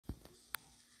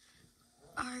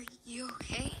You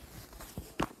okay?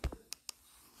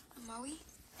 Maui?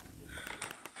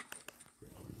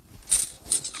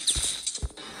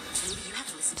 Ruby, you have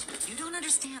to listen to me. You don't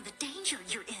understand the danger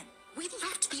you're in. We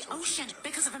left the ocean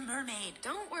because of a mermaid.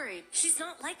 Don't worry. She's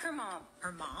not like her mom.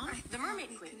 Her mom? The mermaid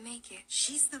We queen. could make it.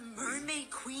 She's the mermaid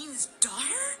queen's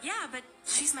daughter? Yeah, but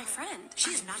she's my friend.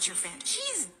 She's not your friend.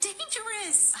 She's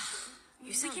dangerous.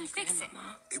 You sound can like fix it.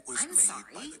 Grandmama. It was I'm made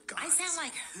sorry. by the gods. I sound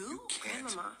like who? You can't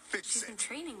Grandmama. fix She's it. been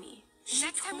training me.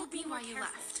 Next time told we'll be me why more you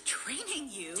careful. left. Training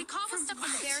you? To cobble For stuff on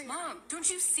the what? barrier. Mom, don't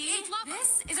you see? It's lava.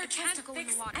 This is our It has chance to to go in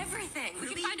fix the water. everything. We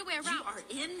can Ruby, find a way around. You are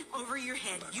in over your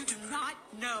head. You do not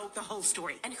know the whole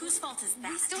story. And whose fault is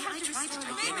that? still have I to tried to restore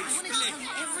tell you. the I want to tell you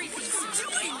everything.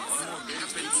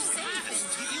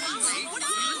 What are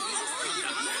you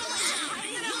doing?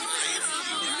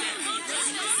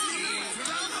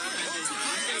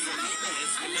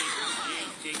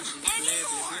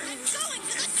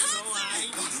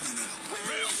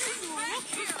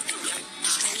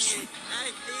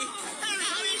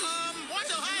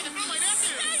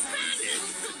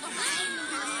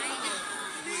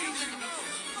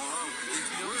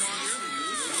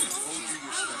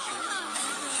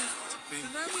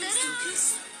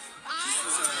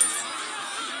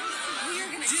 We are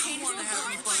gonna change want to have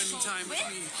a fun time with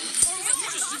me.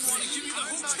 I just didn't want to give you the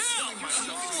hotel.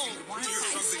 Why is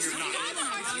there something you're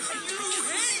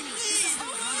not?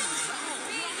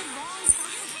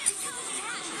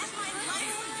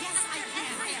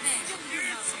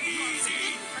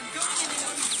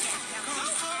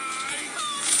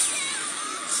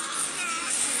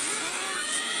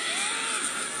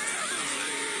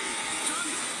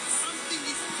 Something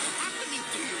is happening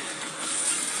to you.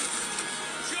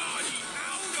 Johnny,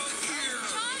 out of here.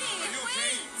 Johnny,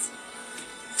 wait!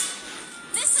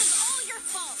 This is all your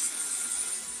fault.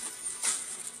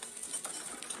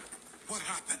 What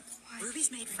happened?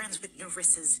 Ruby's made friends with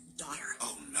Nerissa's daughter.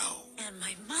 Oh no. And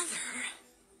my mother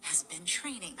has been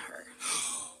training her.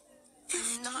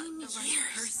 not 15 the right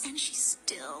years, and she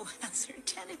still has her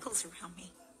tentacles around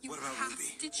me. What about have Ruby?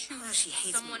 to choose Oh, she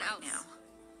hates someone me right else.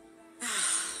 now.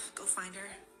 Go find her.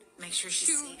 Make sure she's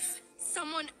Choose safe.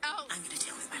 someone else. I'm gonna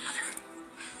deal with my mother.